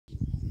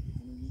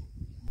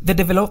The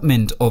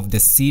development of the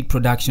Seed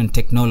Production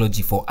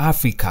Technology for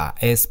Africa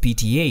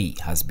 (SPTA)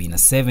 has been a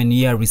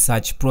 7-year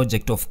research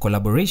project of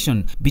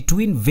collaboration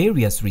between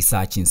various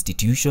research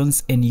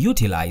institutions and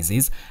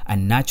utilizes a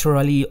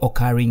naturally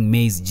occurring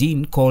maize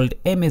gene called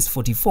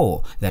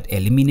MS44 that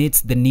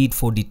eliminates the need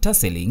for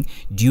detasseling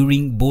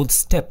during both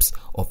steps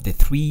of the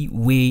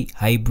 3-way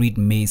hybrid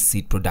maize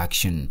seed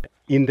production.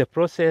 In the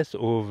process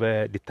of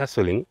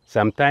detasseling,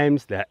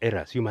 sometimes there are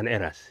errors, human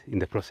errors in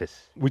the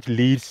process, which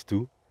leads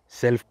to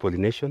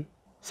self-pollination.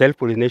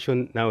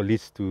 Self-pollination now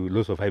leads to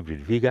loss of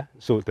hybrid vigor,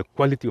 so the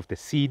quality of the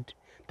seed,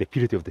 the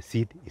purity of the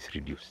seed is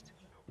reduced.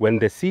 When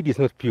the seed is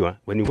not pure,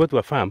 when you go to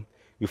a farm,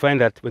 you find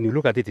that when you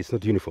look at it, it's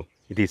not uniform.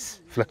 It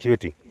is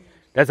fluctuating.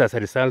 That's as a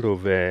result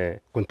of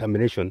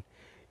contamination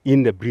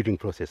in the breeding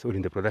process or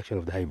in the production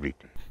of the hybrid.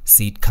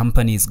 Seed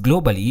companies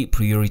globally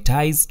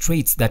prioritize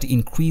traits that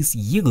increase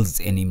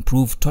yields and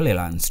improve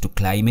tolerance to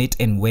climate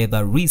and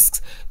weather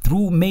risks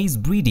through maize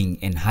breeding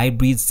and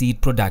hybrid seed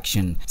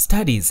production.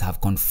 Studies have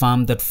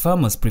confirmed that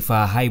farmers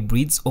prefer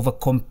hybrids over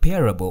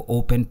comparable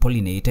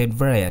open-pollinated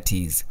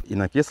varieties.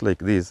 In a case like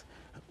this,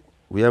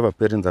 we have a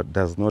parent that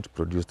does not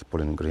produce the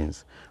pollen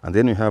grains, and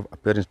then we have a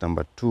parent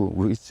number 2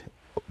 which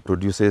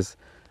produces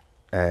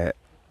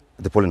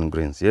the pollen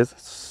grains. Yes.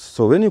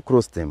 So when you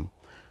cross them,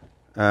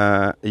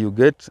 you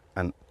get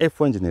an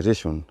F1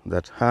 generation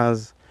that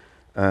has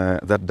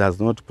that does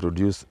not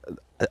produce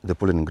the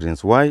pollen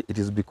grains. Why? It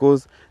is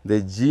because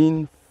the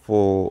gene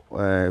for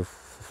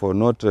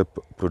not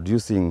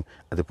producing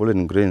the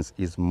pollen grains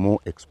is more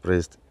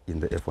expressed in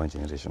the F1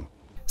 generation.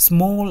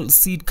 Small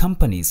seed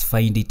companies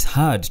find it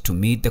hard to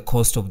meet the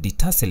cost of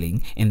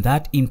detasseling, and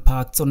that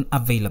impacts on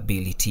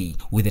availability.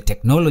 With the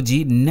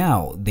technology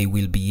now, they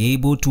will be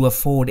able to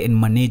afford and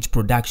manage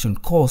production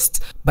costs,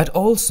 but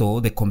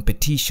also the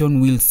competition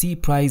will see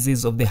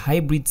prices of the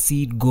hybrid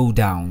seed go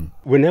down.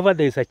 Whenever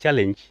there is a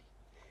challenge,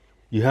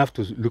 you have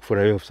to look for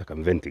a way of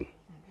circumventing.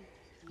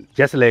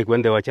 Just like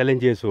when there were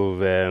challenges of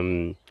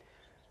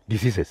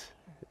diseases,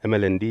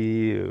 MLND,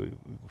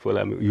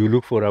 you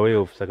look for a way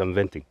of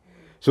circumventing.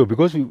 So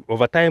because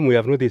over time we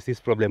have noticed this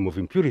problem of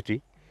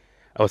impurity,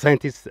 our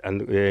scientists,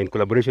 and in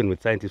collaboration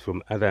with scientists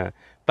from other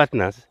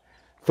partners,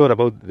 thought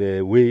about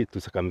the way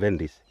to circumvent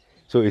this.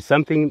 So it's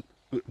something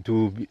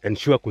to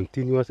ensure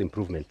continuous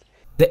improvement.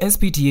 The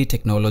SPTA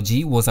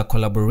technology was a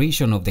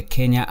collaboration of the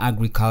Kenya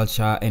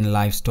Agriculture and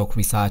Livestock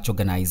Research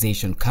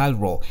Organization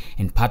 (KALRO)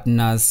 and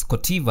partners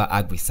Corteva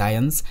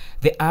Agriscience,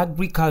 the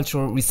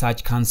Agricultural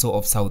Research Council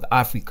of South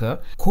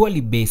Africa,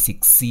 Quali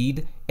Basic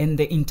Seed, and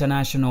the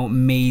International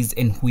Maize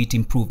and Wheat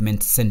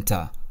Improvement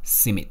Center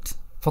 (CIMMYT).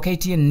 For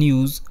KTN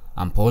News,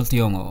 I'm Paul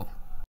Tiongo.